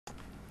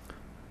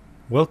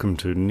Welcome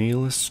to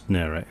Neilist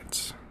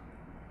Narrates,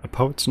 A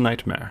Poet's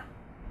Nightmare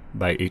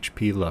by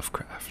H.P.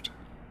 Lovecraft.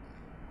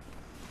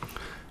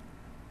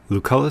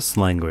 Lucullus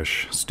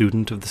Languish,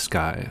 student of the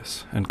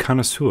skies, and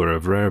connoisseur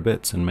of rare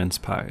bits and mince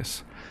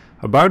pies,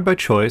 a bard by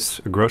choice,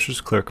 a grocer's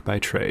clerk by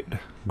trade,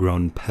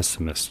 grown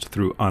pessimist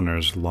through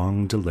honors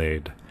long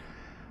delayed,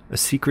 a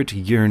secret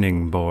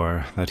yearning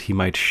bore that he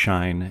might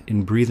shine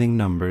in breathing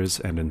numbers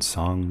and in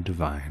song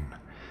divine.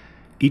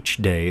 Each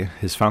day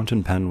his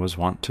fountain pen was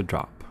wont to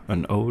drop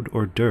an ode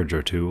or dirge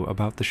or two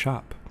about the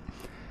shop.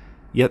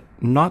 Yet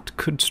naught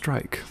could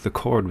strike the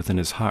chord within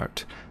his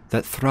heart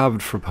that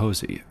throbbed for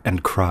poesy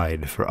and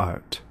cried for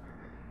art.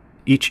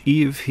 Each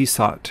eve he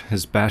sought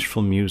his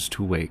bashful muse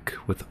to wake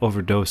with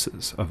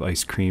overdoses of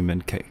ice cream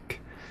and cake.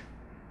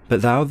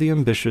 But thou the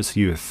ambitious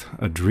youth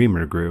a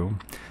dreamer grew,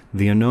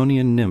 the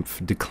Ionian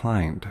nymph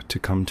declined to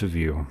come to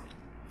view.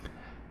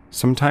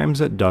 Sometimes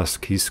at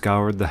dusk he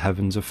scoured the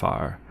heavens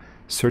afar,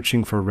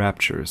 searching for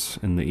raptures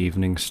in the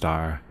evening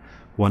star.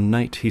 One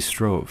night he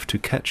strove to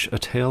catch a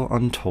tale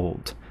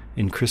untold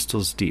in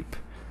crystals deep,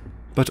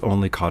 but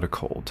only caught a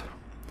cold.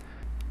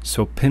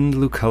 So pinned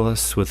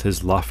Lucullus with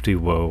his lofty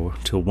woe,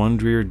 till one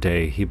drear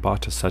day he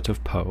bought a set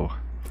of Poe.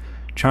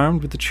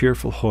 Charmed with the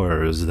cheerful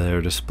horrors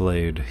there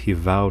displayed, he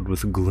vowed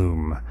with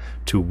gloom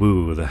to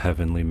woo the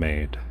heavenly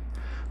maid.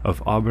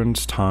 Of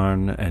Auburn's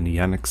tarn and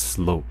Yannick's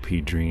slope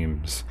he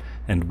dreams,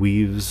 and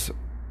weaves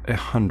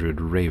 100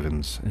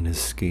 ravens in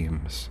his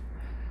schemes.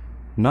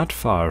 Not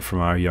far from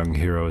our young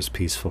hero's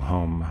peaceful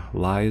home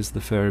lies the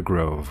fair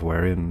grove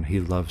wherein he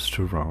loves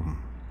to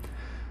roam.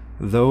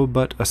 Though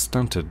but a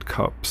stunted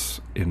copse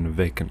in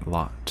vacant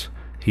lot,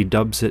 he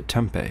dubs it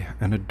Tempe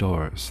and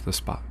adores the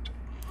spot.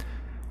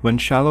 When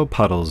shallow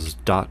puddles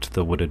dot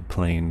the wooded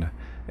plain,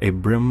 a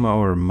brim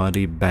o'er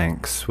muddy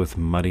banks with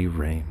muddy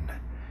rain,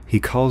 he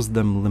calls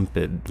them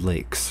limpid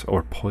lakes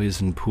or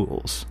poison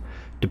pools,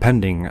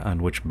 depending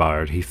on which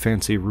bard he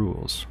fancy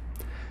rules.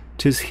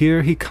 'Tis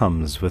here he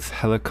comes with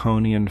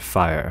Heliconian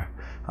fire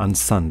on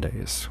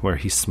Sundays, where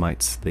he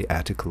smites the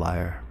Attic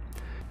lyre.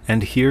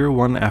 And here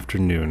one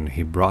afternoon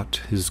he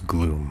brought his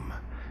gloom,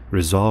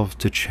 resolved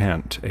to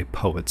chant a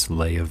poet's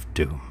lay of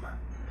doom.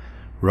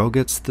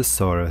 Roget's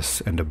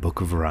thesaurus and a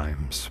book of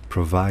rhymes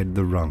provide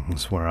the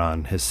rungs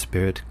whereon his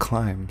spirit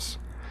climbs.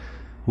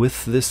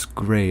 With this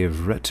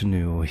grave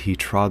retinue he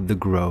trod the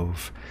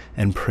grove,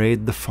 and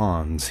prayed the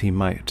fawns he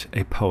might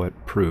a poet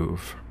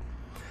prove.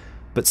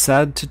 But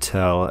sad to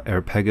tell,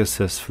 ere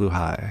Pegasus flew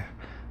high,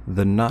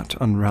 the not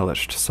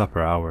unrelished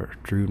supper hour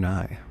drew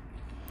nigh.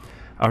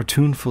 Our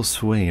tuneful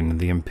swain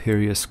the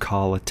imperious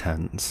call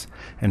attends,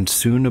 and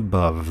soon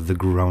above the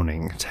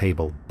groaning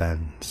table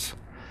bends.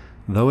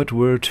 Though it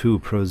were too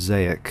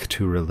prosaic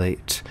to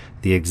relate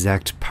the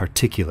exact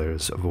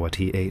particulars of what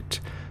he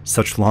ate,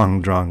 such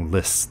long-drawn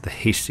lists the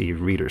hasty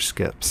reader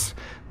skips,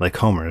 like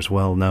Homer's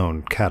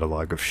well-known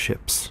catalogue of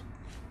ships.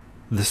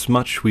 This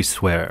much we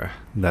swear,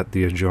 that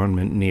the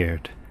adjournment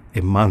neared,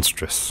 a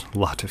monstrous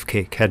lot of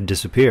cake had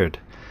disappeared.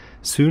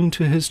 Soon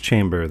to his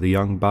chamber the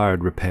young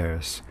bard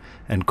repairs,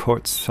 and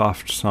courts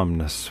soft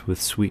somnus with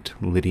sweet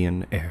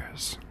Lydian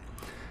airs.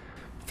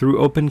 Through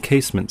open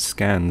casement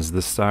scans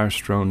the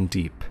star-strown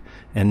deep,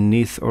 and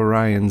 'neath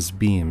Orion's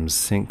beams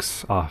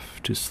sinks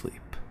off to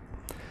sleep.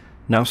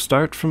 Now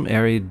start from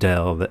airy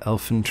dell the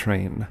elfin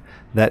train,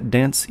 that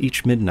dance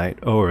each midnight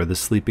o'er the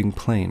sleeping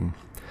plain,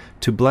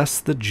 to bless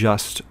the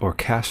just or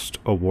cast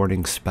a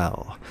warning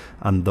spell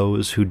on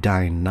those who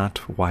dine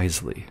not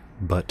wisely,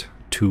 but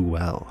too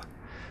well.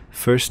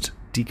 First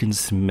Deacon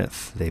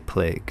Smith they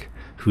plague,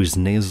 whose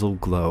nasal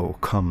glow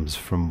comes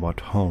from what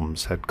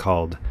Holmes had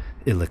called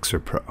elixir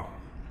pro.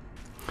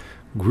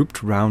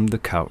 Grouped round the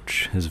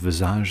couch his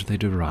visage they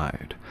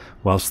deride,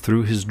 whilst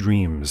through his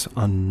dreams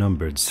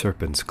unnumbered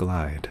serpents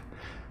glide.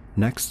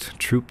 Next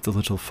troop the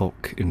little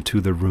folk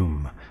into the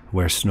room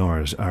where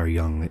snores our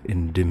young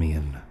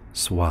Endymion,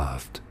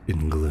 swathed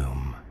in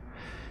gloom.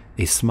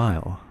 A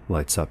smile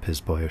lights up his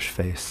boyish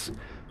face,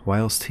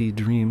 whilst he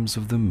dreams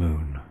of the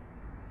moon,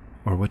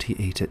 or what he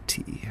ate at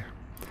tea.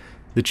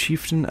 The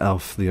chieftain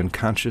elf the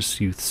unconscious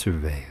youth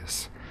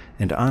surveys,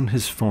 and on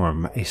his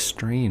form a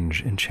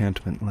strange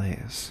enchantment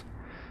lays.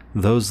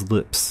 Those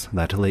lips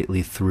that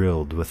lately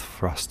thrilled with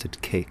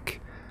frosted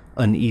cake,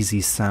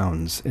 uneasy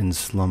sounds in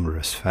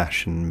slumberous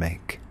fashion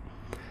make.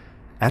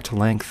 At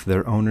length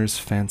their owner's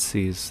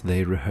fancies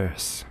they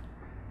rehearse,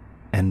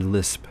 and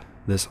lisp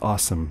this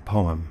awesome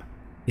poem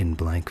in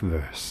blank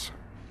verse.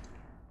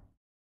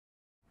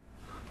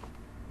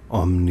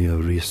 Omnia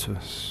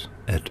risus,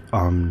 et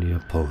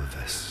omnia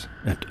pulvis,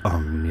 et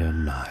omnia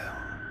nihil.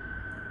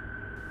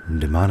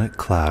 Demonic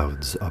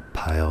clouds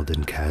uppiled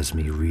in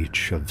chasmy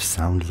reach of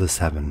soundless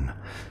heaven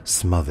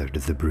smothered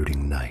the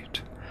brooding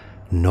night,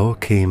 nor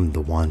came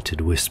the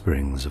wonted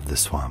whisperings of the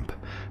swamp,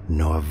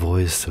 nor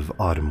voice of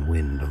autumn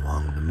wind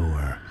along the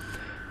moor,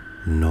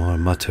 nor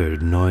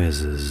muttered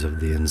noises of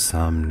the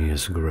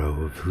insomnious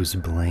grove whose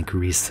blank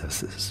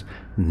recesses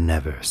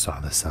never saw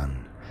the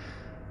sun.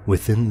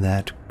 Within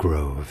that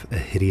grove a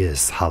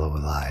hideous hollow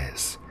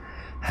lies,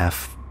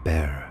 half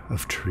bare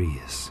of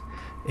trees.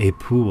 A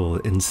pool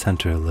in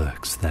center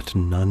lurks that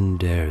none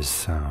dares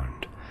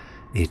sound,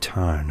 a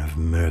tarn of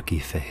murky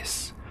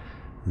face,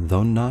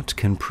 though naught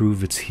can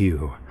prove its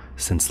hue,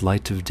 since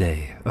light of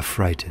day,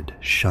 affrighted,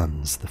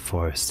 shuns the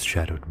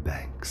forest-shadowed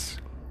banks.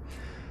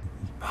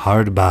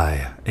 Hard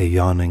by, a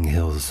yawning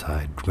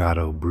hillside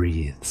grotto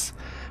breathes,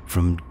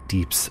 from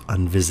deeps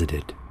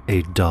unvisited,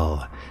 a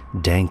dull,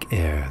 dank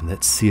air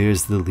that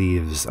sears the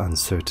leaves on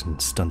certain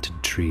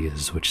stunted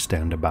trees which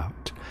stand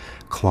about,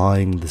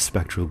 clawing the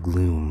spectral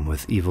gloom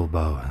with evil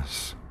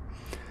bows.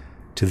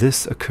 To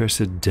this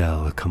accursed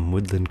dell come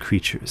woodland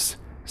creatures,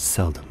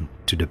 seldom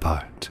to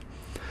depart.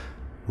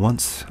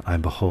 Once I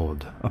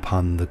behold,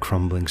 upon the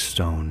crumbling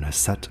stone,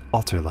 set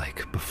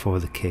altar-like before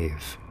the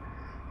cave,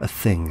 a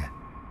thing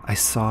I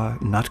saw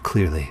not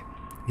clearly,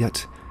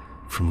 yet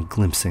from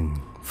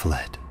glimpsing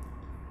fled.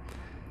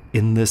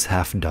 In this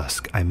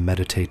half-dusk I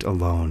meditate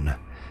alone,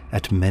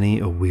 at many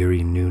a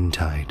weary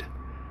noontide,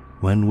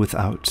 when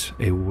without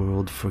a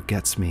world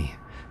forgets me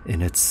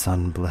in its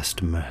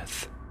sun-blessed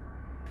mirth.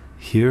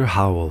 Here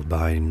howl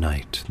by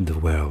night the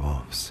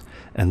werewolves,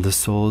 and the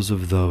souls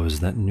of those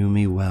that knew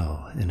me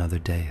well in other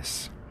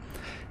days.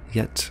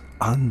 Yet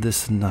on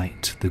this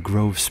night the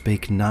grove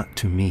spake not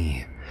to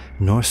me,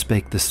 nor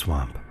spake the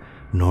swamp,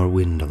 nor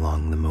wind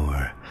along the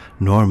moor,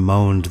 nor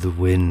moaned the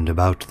wind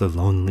about the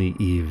lonely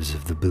eaves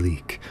of the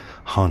bleak,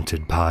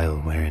 haunted pile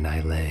wherein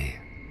I lay.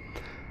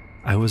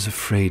 I was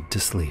afraid to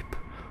sleep,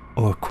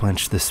 or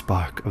quench the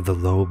spark of the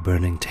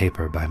low-burning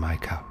taper by my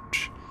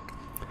couch.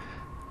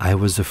 I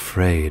was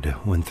afraid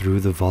when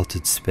through the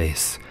vaulted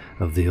space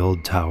of the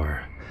old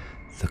tower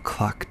the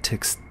clock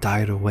ticks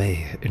died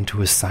away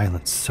into a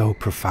silence so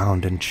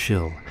profound and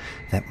chill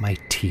that my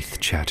teeth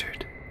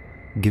chattered,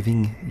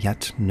 giving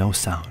yet no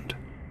sound.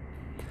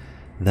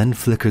 Then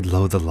flickered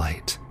low the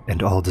light,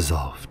 and all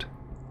dissolved,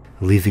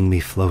 leaving me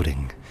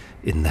floating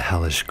in the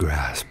hellish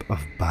grasp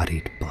of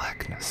bodied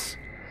blackness,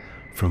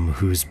 from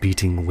whose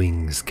beating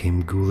wings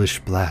came ghoulish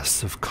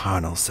blasts of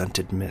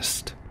carnal-scented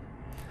mist.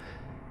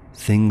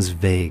 Things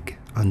vague,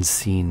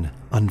 unseen,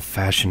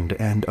 unfashioned,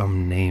 and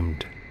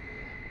unnamed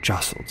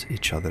jostled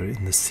each other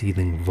in the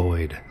seething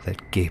void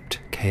that gaped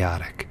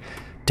chaotic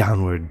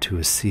downward to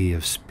a sea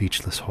of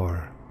speechless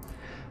horror,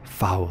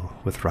 foul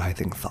with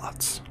writhing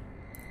thoughts.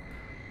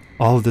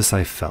 All this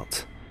I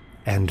felt,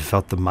 and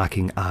felt the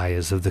mocking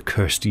eyes of the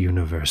cursed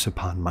universe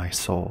upon my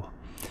soul.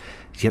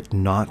 Yet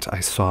naught I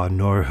saw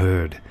nor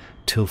heard,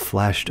 till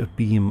flashed a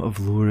beam of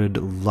lurid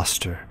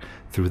luster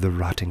through the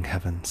rotting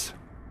heavens.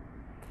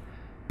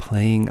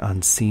 Playing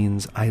on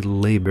scenes I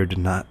labored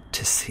not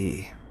to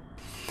see.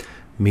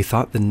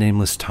 Methought the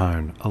nameless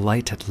tarn,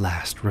 alight at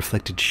last,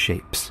 reflected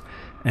shapes,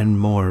 and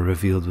more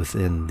revealed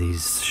within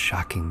these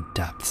shocking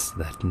depths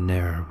that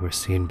ne'er were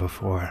seen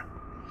before.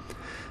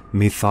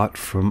 Methought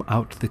from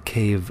out the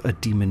cave a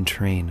demon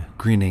train,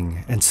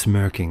 grinning and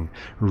smirking,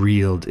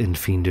 reeled in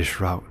fiendish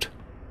rout,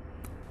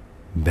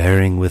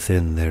 bearing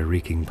within their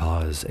reeking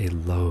paws a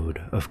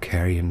load of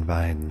carrion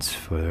vines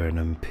for an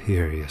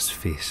imperious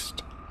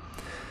feast.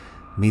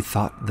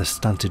 Methought the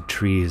stunted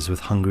trees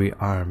with hungry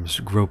arms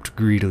groped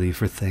greedily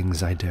for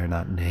things I dare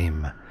not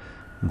name,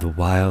 the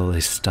while a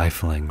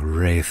stifling,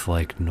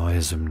 wraith-like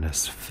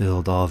noisomeness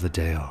filled all the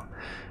dale,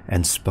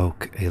 and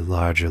spoke a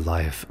larger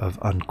life of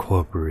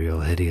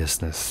uncorporeal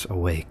hideousness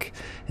awake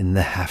in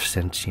the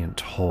half-sentient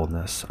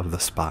wholeness of the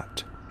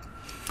spot.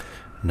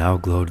 Now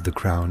glowed the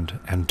ground,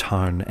 and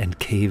tarn, and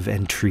cave,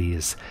 and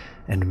trees,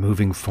 and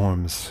moving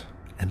forms,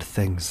 and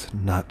things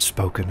not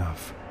spoken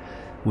of,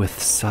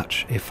 with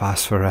such a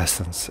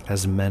phosphorescence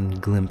as men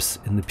glimpse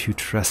in the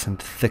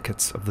putrescent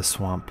thickets of the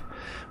swamp,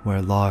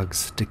 where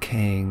logs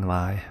decaying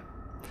lie,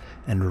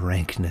 and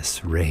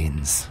rankness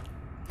reigns.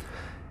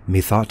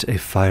 Methought a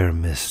fire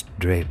mist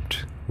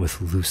draped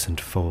with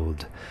lucent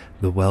fold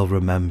the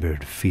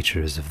well-remembered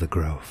features of the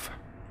grove,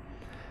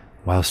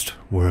 whilst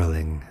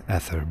whirling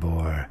ether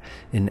bore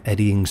in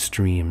eddying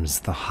streams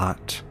the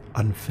hot,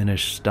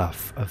 unfinished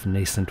stuff of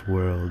nascent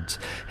worlds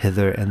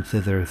hither and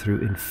thither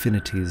through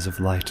infinities of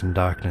light and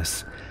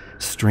darkness,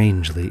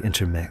 strangely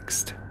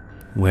intermixed,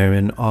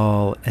 wherein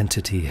all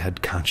entity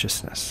had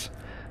consciousness,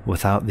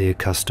 without the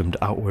accustomed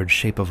outward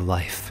shape of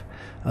life.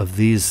 Of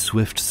these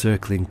swift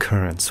circling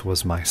currents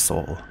was my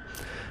soul,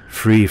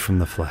 free from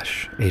the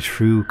flesh, a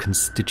true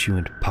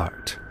constituent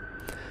part.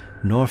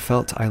 Nor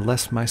felt I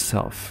less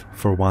myself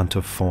for want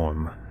of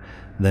form.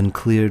 Then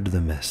cleared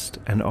the mist,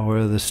 and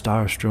o'er the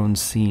star-strewn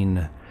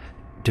scene,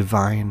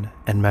 divine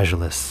and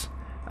measureless,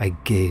 I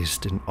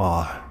gazed in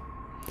awe.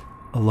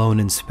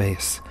 Alone in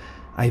space,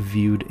 I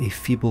viewed a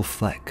feeble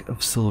fleck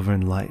of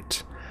silvern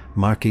light,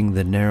 marking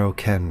the narrow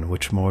ken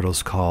which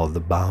mortals call the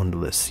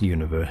boundless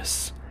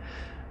universe.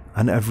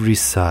 On every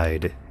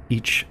side,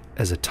 each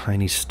as a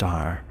tiny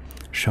star,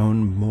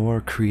 shone more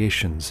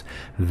creations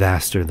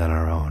vaster than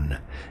our own,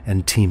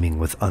 and teeming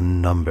with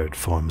unnumbered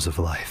forms of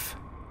life,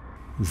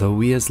 though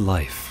we as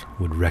life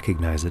would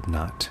recognize it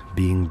not,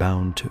 being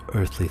bound to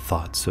earthly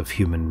thoughts of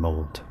human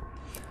mold.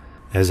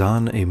 As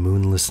on a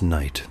moonless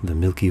night the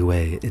Milky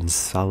Way in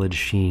solid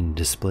sheen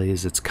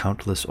displays its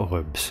countless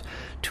orbs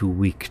to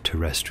weak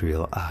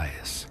terrestrial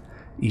eyes,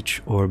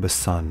 each orb a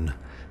sun,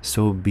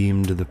 so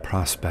beamed the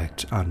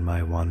prospect on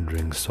my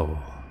wandering soul.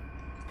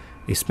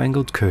 A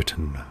spangled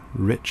curtain,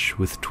 rich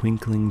with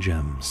twinkling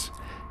gems,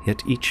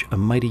 yet each a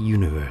mighty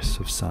universe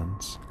of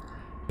suns.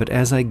 But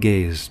as I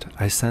gazed,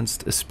 I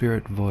sensed a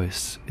spirit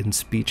voice in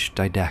speech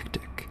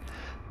didactic,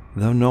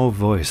 though no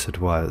voice it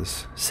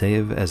was,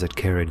 save as it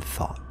carried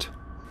thought.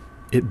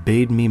 It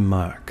bade me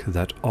mark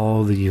that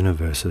all the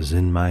universes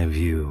in my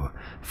view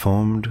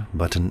formed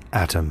but an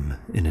atom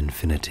in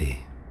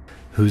infinity,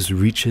 whose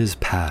reaches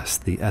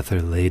passed the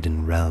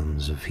ether-laden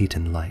realms of heat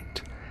and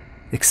light,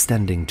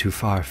 extending to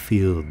far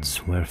fields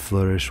where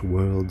flourish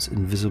worlds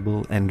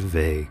invisible and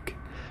vague,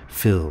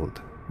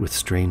 filled with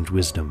strange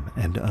wisdom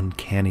and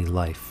uncanny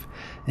life,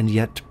 and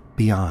yet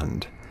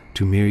beyond,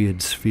 to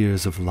myriad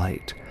spheres of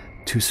light,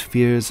 to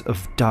spheres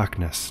of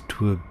darkness,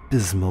 to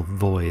abysmal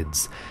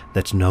voids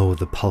that know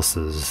the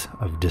pulses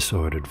of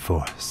disordered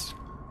force.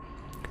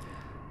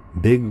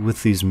 Big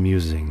with these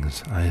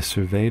musings, I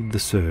surveyed the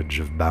surge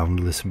of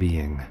boundless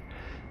being,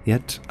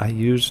 yet I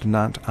used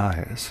not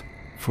eyes,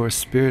 for a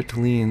spirit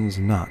leans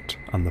not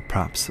on the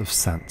props of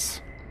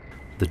sense.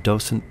 The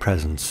docent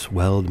presence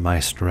swelled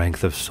my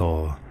strength of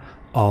soul.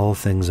 All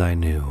things I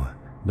knew,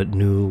 but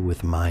knew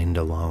with mind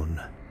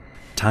alone.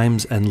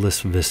 Time's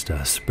endless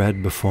vista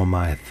spread before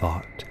my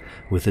thought,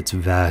 with its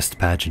vast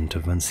pageant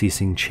of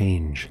unceasing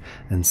change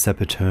and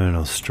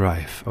sempiternal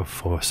strife of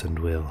force and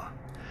will.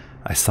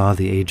 I saw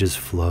the ages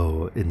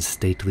flow in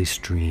stately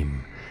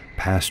stream,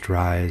 past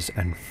rise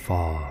and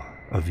fall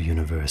of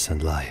universe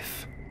and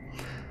life.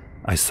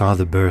 I saw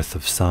the birth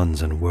of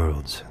suns and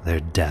worlds,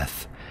 their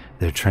death,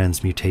 their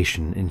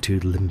transmutation into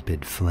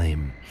limpid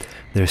flame,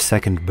 their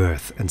second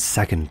birth and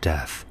second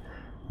death,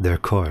 their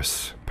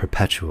course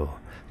perpetual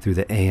through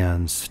the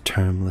aeon's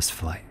termless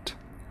flight.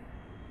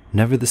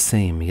 Never the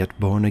same, yet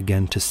born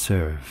again to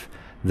serve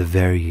the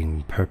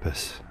varying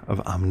purpose of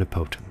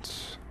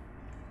omnipotence.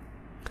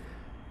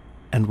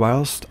 And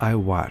whilst I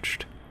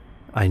watched,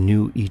 I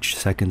knew each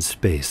second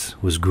space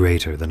was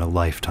greater than a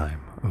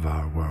lifetime of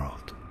our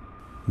world.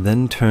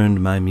 Then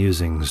turned my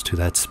musings to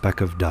that speck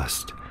of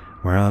dust,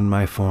 whereon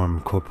my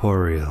form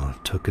corporeal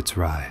took its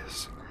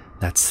rise,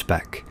 that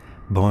speck,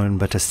 born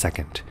but a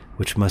second,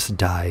 which must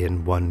die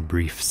in one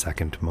brief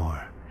second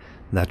more,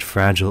 that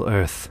fragile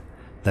earth,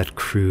 that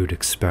crude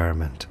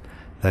experiment,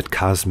 that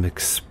cosmic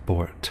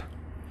sport,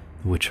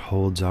 which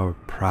holds our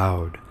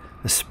proud,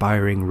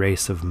 aspiring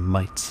race of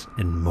mites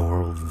and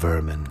moral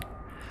vermin,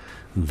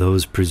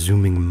 those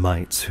presuming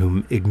mites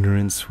whom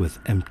ignorance with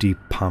empty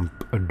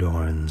pomp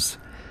adorns,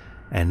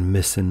 and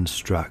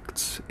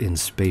misinstructs in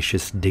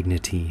spacious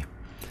dignity,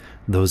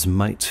 those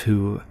mites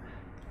who,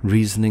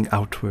 reasoning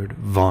outward,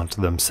 vaunt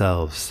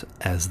themselves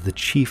as the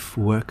chief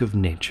work of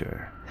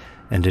nature,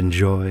 and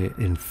enjoy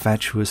in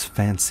fatuous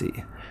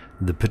fancy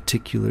the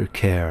particular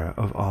care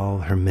of all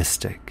her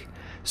mystic,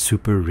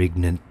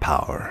 superregnant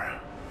power.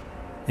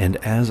 And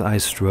as I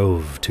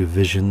strove to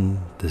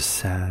vision the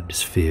sad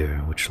sphere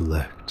which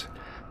lurked,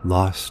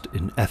 lost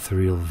in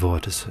ethereal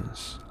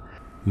vortices,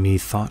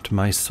 methought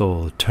my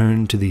soul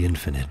turned to the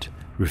infinite,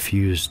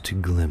 refused to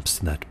glimpse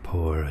that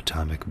poor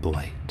atomic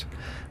blight,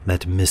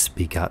 that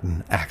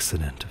misbegotten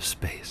accident of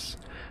space,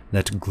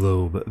 that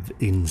globe of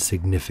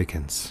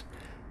insignificance,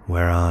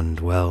 whereon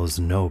dwells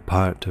no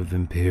part of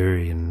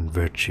empyrean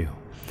virtue,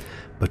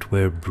 but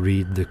where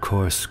breed the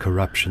coarse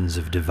corruptions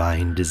of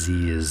divine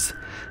disease,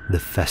 the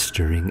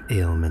festering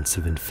ailments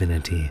of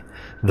infinity,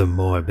 the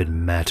morbid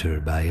matter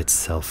by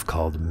itself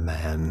called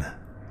man.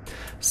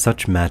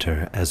 Such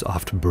matter as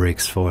oft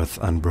breaks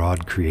forth on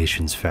broad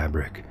creation's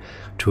fabric,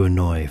 to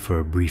annoy for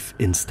a brief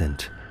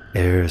instant,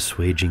 ere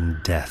assuaging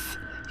death,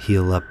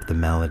 heal up the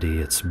malady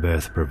its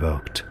birth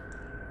provoked.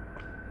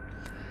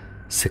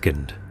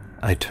 Sickened,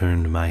 I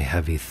turned my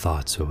heavy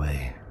thoughts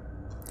away.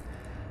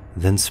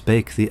 Then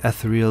spake the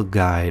ethereal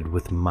guide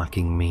with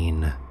mocking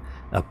mien,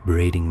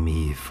 upbraiding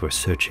me for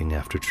searching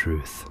after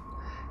truth,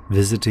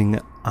 visiting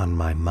on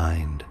my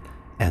mind,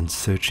 and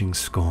searching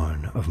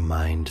scorn of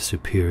mind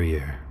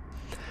superior,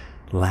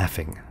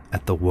 laughing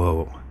at the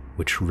woe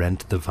which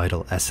rent the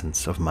vital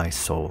essence of my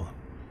soul.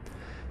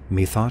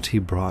 Methought he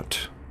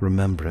brought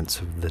remembrance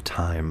of the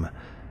time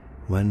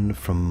when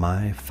from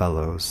my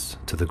fellows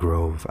to the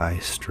grove I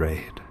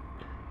strayed,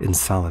 in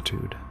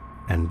solitude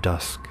and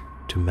dusk,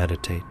 to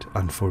meditate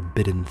on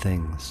forbidden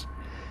things,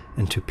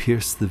 and to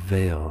pierce the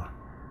veil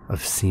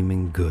of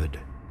seeming good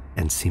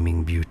and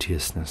seeming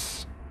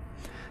beauteousness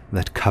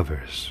that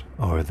covers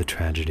o'er the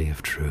tragedy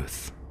of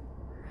truth,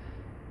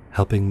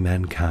 helping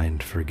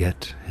mankind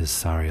forget his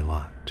sorry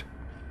lot,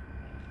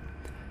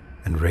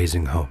 and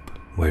raising hope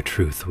where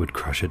truth would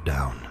crush it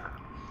down.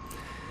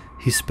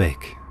 He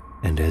spake,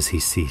 and as he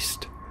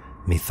ceased,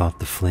 methought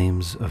the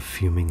flames of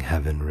fuming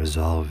heaven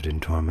resolved in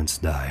torments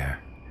dire,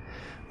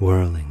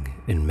 whirling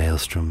in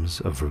maelstroms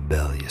of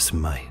rebellious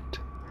might,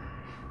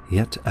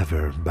 yet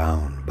ever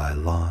bound by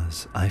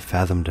laws I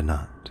fathomed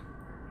not,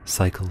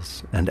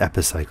 cycles and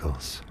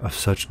epicycles of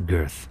such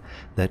girth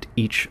that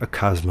each a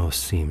cosmos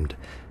seemed,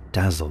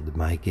 dazzled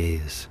my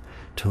gaze,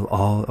 till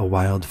all a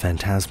wild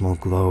phantasmal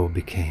glow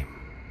became.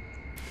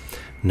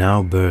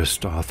 Now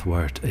burst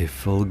athwart a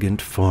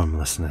fulgent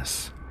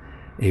formlessness,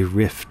 a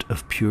rift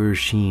of pure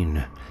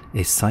sheen,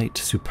 a sight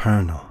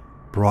supernal,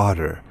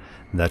 broader,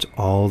 that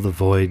all the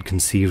void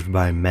conceived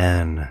by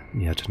man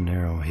yet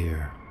narrow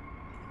here.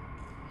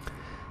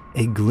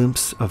 A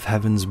glimpse of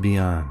heavens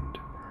beyond,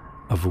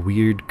 of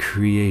weird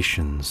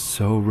creations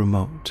so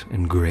remote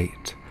and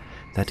great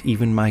that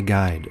even my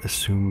guide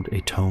assumed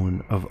a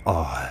tone of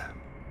awe.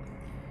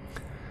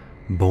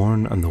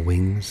 Borne on the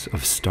wings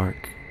of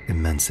stark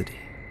immensity,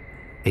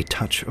 a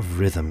touch of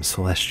rhythm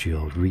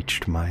celestial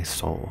reached my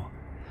soul,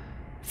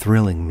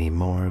 thrilling me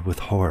more with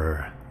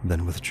horror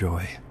than with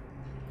joy.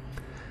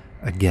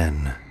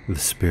 Again the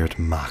spirit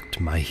mocked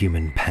my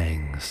human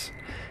pangs,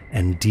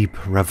 and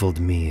deep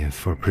reveled me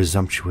for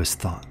presumptuous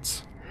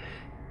thoughts.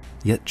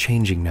 Yet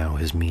changing now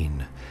his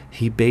mien,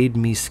 he bade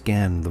me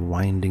scan the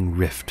winding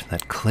rift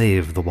that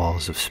clave the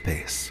walls of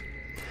space.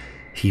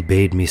 He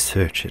bade me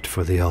search it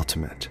for the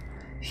ultimate.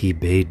 He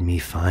bade me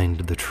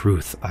find the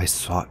truth I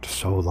sought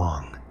so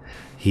long.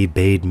 He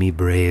bade me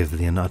brave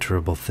the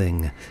unutterable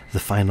thing, the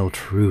final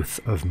truth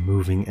of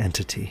moving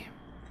entity.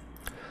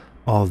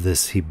 All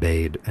this he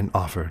bade and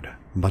offered,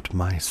 but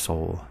my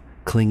soul,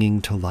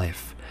 clinging to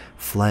life,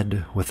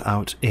 fled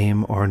without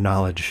aim or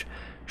knowledge,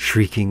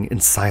 shrieking in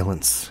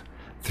silence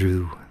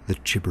through the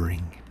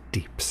gibbering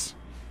deeps.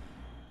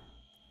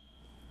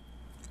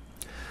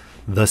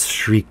 Thus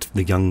shrieked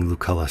the young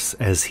Lucullus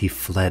as he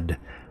fled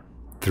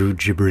through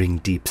gibbering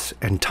deeps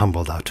and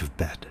tumbled out of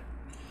bed.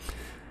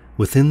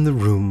 Within the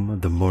room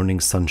the morning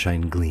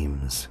sunshine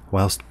gleams,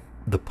 whilst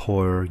the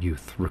poor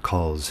youth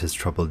recalls his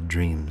troubled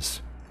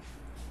dreams.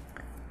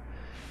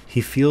 He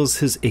feels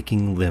his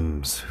aching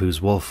limbs,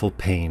 whose woeful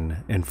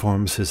pain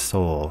informs his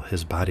soul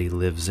his body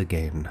lives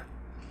again,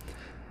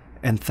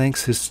 and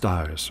thanks his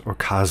stars or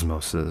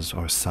cosmoses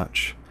or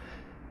such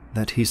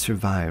that he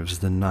survives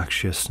the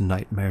noxious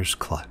nightmare's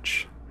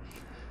clutch.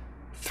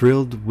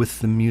 Thrilled with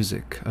the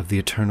music of the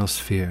eternal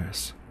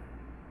spheres,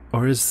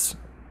 or is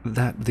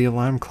that the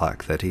alarm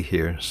clock that he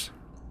hears?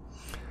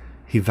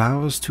 He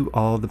vows to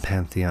all the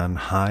pantheon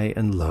high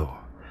and low,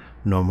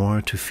 no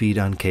more to feed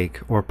on cake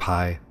or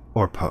pie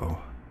or Poe.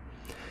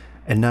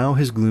 And now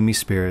his gloomy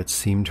spirits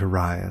seem to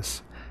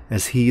rise,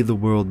 as he the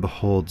world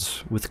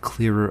beholds with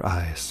clearer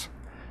eyes.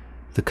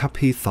 The cup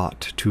he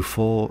thought too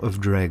full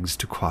of dregs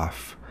to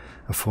quaff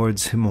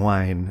affords him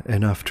wine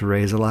enough to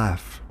raise a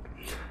laugh.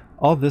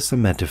 All this a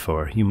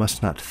metaphor, you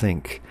must not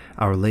think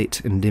our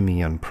late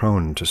Endymion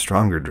prone to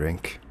stronger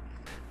drink.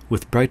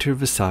 With brighter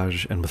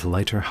visage and with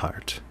lighter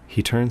heart,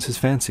 he turns his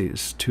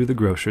fancies to the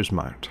grocer's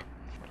mart.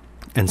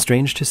 And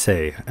strange to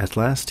say, at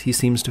last he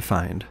seems to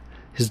find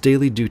his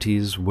daily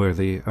duties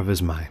worthy of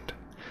his mind.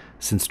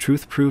 Since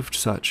truth proved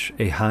such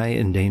a high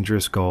and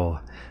dangerous goal,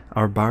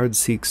 our bard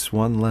seeks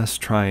one less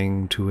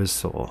trying to his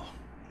soul.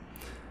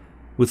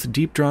 With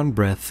deep-drawn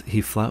breath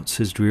he flouts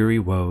his dreary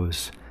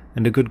woes,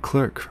 and a good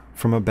clerk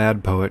from a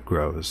bad poet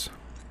grows.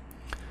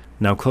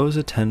 Now close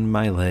attend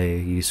my lay,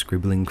 ye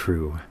scribbling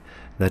crew,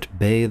 that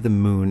bay the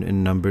moon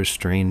in numbers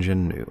strange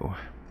and new,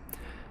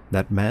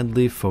 that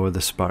madly for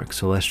the spark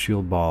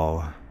celestial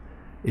ball,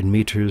 in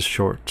meters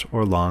short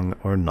or long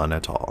or none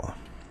at all.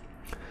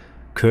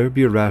 Curb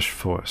your rash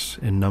force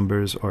in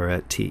numbers or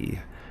at tea,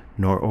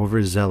 nor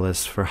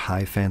overzealous for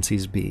high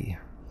fancies be.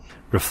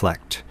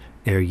 Reflect,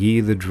 ere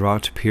ye the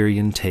draught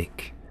Pierian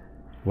take,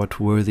 what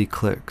worthy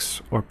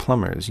clerks or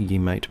plumbers ye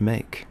might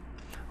make.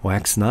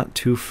 Wax not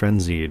too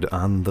frenzied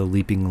on the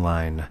leaping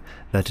line,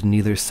 that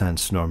neither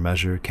sense nor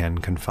measure can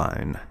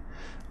confine,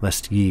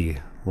 lest ye,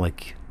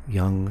 like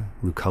young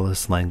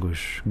Lucullus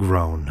languish,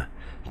 groan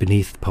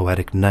beneath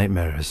poetic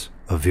nightmares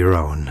of your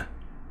own.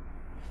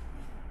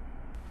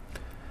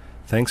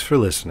 Thanks for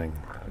listening.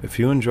 If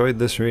you enjoyed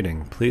this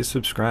reading, please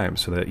subscribe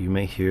so that you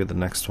may hear the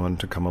next one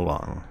to come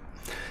along.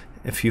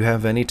 If you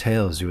have any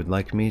tales you would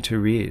like me to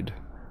read,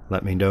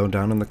 let me know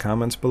down in the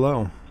comments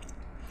below.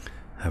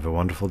 Have a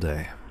wonderful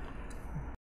day.